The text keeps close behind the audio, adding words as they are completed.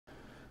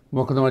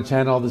Welcome to my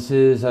channel. This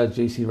is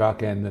JC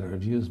Rock and Metal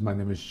Reviews. My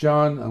name is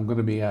John. I'm going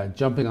to be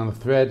jumping on a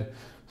thread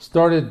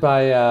started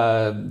by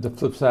the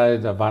flip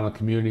side vinyl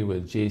community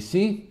with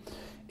JC.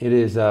 It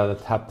is the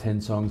top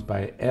 10 songs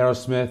by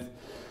Aerosmith.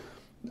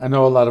 I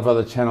know a lot of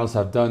other channels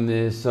have done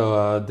this,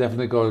 so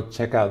definitely go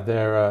check out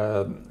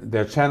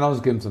their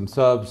channels, give them some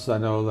subs. I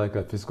know like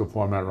a Physical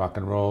Format Rock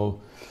and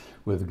Roll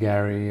with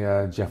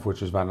Gary, Jeff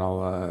Witcher's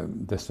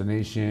Vinyl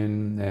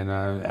Destination, and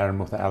Aaron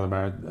with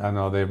Alamar. I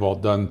know they've all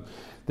done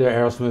their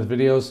Aerosmith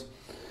videos.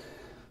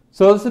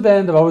 So this is a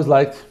band I've always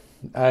liked.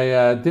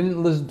 I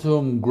didn't listen to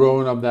them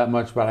growing up that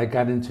much, but I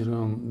got into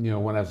them,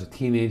 when I was a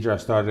teenager. I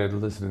started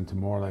listening to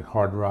more like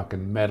hard rock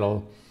and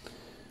metal.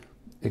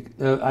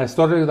 I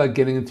started like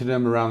getting into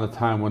them around the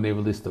time when they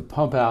released the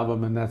Pump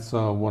album, and that's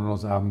one of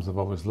those albums I've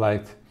always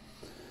liked.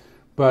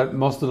 But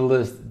most of the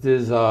list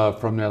is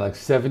from their like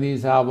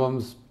 70s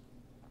albums.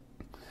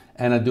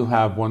 And I do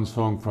have one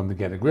song from the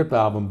Get a Grip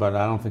album, but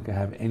I don't think I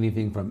have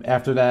anything from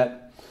after that.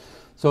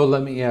 So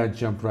let me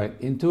jump right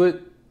into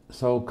it.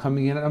 So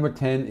coming in at number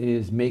 10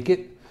 is Make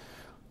It.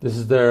 This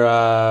is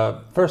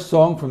their first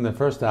song from their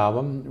first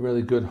album.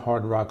 Really good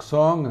hard rock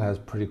song. It has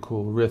pretty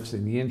cool riffs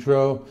in the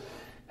intro.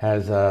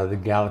 Has the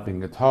galloping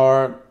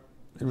guitar.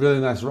 A really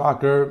nice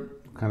rocker.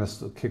 Kind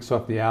of kicks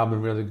off the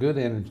album really good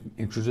and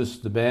introduces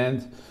the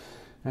band.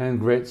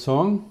 And great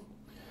song.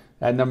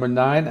 At number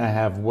 9, I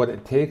have What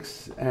It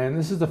Takes. And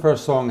this is the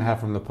first song I have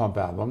from the Pump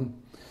album.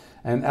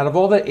 And out of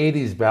all the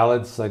 80s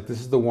ballads, like this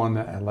is the one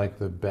that I like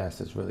the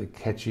best. It's really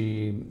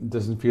catchy,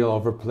 doesn't feel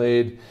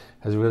overplayed,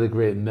 has a really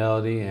great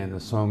melody, and a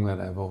song that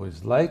I've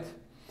always liked.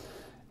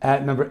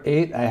 At number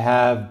 8, I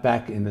have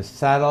Back in the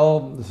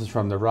Saddle. This is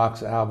from the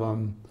Rocks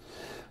album.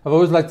 I've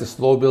always liked the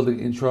slow building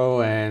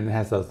intro, and it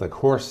has those like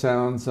horse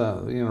sounds,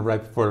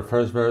 right before the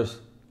first verse.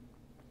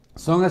 The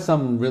song has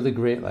some really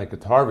great like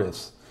guitar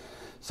riffs.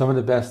 Some of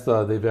the best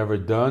they've ever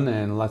done,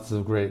 and lots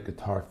of great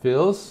guitar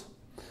fills.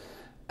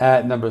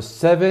 At number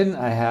 7,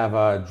 I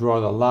have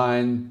Draw the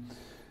Line,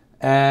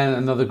 and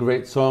another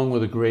great song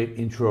with a great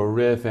intro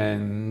riff.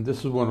 And this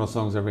is one of those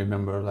songs I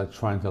remember like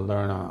trying to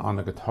learn on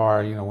the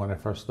guitar, when I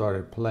first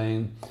started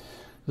playing.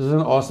 This is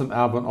an awesome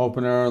album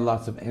opener,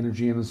 lots of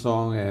energy in the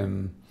song,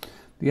 and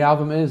the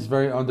album is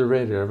very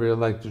underrated. I really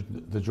like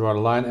the Draw the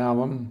Line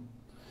album.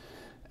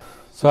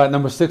 So at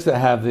number 6, I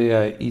have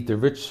the Eat the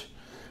Rich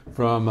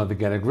from the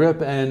Get a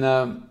Grip,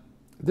 and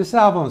this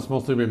album is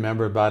mostly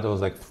remembered by those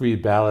like 3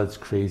 ballads,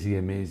 Crazy,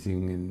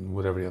 Amazing, and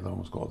whatever the other one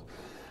was called.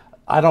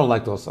 I don't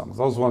like those songs.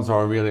 Those ones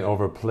are really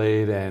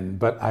overplayed,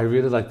 but I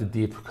really like the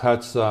deep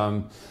cuts.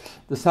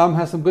 This album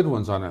has some good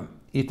ones on it.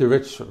 Eat the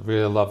Rich,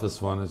 really love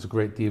this one. It's a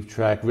great deep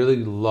track. Really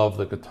love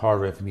the guitar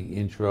riff in the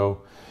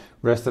intro.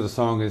 Rest of the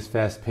song is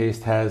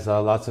fast-paced, has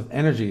lots of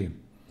energy.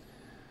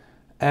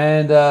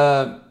 And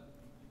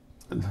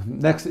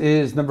next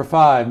is number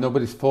 5,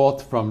 Nobody's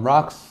Fault from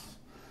Rocks.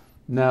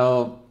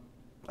 Now,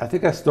 I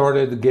think I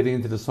started getting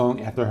into the song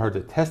after I heard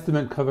the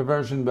Testament cover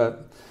version,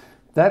 but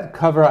that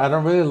cover I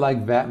don't really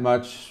like that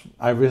much.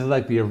 I really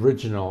like the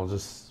original,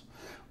 just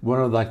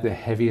one of like the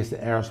heaviest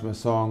Aerosmith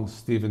songs.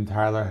 Steven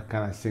Tyler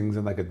kind of sings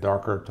in like a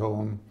darker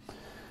tone,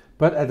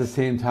 but at the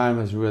same time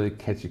it's a really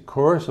catchy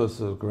chorus, so it's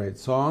a great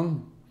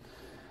song.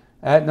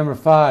 At number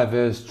 5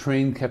 is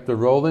Train Kept a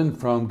Rollin'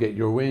 from Get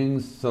Your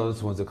Wings, so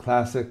this one's a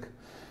classic.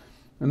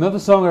 Another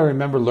song I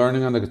remember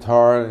learning on the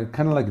guitar, it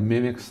kind of like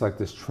mimics like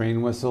this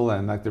train whistle,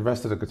 and like the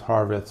rest of the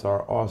guitar riffs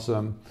are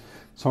awesome.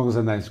 The song has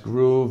a nice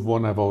groove,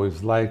 one I've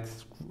always liked.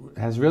 It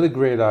has really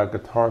great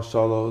guitar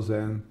solos,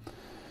 and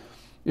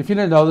if you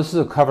didn't know, this is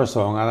a cover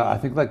song. I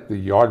think like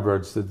the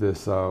Yardbirds did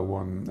this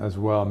one as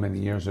well many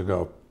years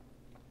ago.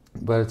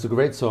 But it's a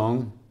great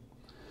song.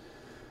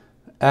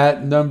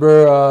 At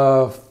number,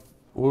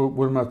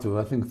 what am I up to?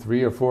 I think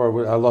 3 or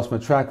 4, I lost my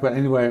track. But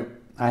anyway,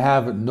 I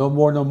have No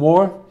More, No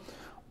More.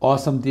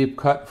 Awesome deep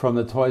cut from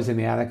the Toys in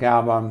the Attic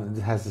album.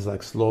 It has this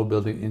like slow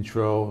building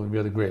intro,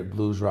 really great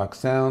blues rock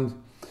sound.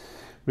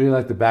 Really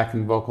like the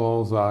backing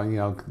vocals.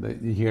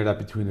 You hear that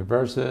between the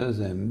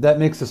verses, and that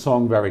makes the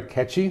song very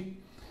catchy.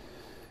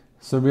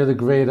 Some really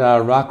great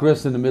rock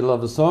riffs in the middle of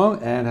the song,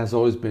 and has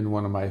always been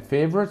one of my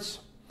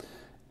favorites.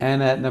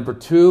 And at number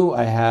 2,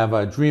 I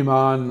have Dream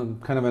On,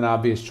 kind of an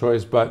obvious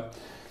choice, but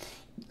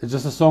it's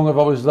just a song I've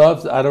always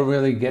loved. I don't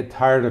really get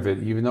tired of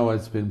it, even though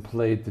it's been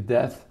played to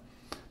death.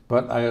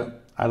 But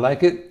I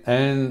like it,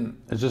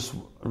 and it's just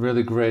a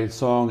really great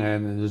song,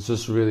 and it's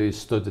just really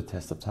stood the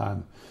test of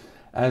time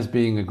as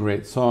being a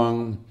great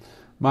song.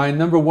 My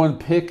number 1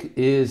 pick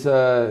is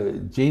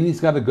Janie's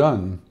Got a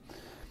Gun.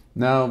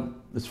 Now,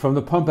 it's from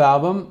the Pump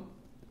album.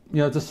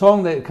 It's a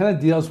song that kind of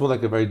deals with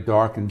like a very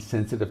dark and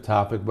sensitive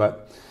topic,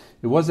 but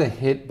it was a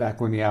hit back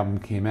when the album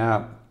came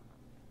out.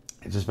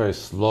 It's just very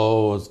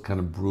slow, it's kind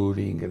of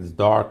brooding, it's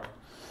dark,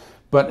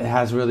 but it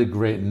has really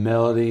great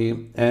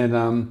melody,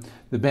 and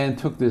the band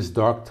took this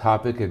dark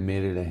topic and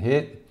made it a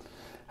hit.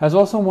 Has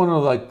also one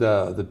of like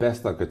the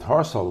best like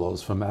guitar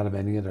solos from out of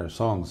any of their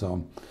songs.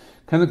 So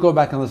kind of go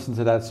back and listen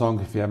to that song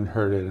if you haven't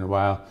heard it in a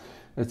while.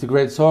 It's a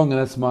great song,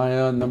 and that's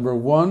my number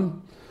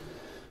 1.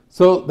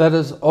 So that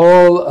is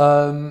all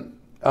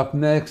Up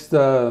next,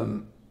 I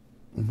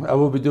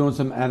will be doing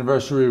some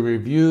anniversary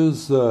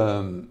reviews.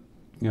 I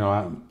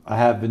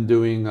have been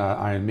doing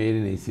Iron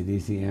Maiden,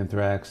 AC/DC,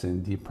 Anthrax,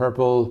 and Deep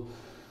Purple.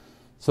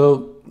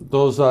 So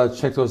those,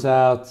 check those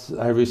out.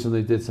 I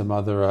recently did some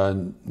other,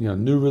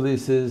 new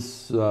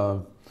releases,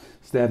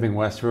 Stabbing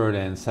Westward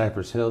and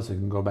Cypress Hill, so you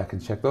can go back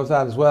and check those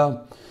out as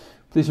well.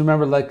 Please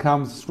remember, like,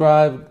 comment,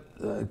 subscribe,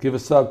 give a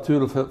sub to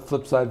the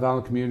Flipside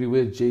Vinyl Community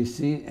with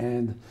JC,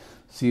 and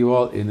see you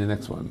all in the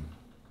next one.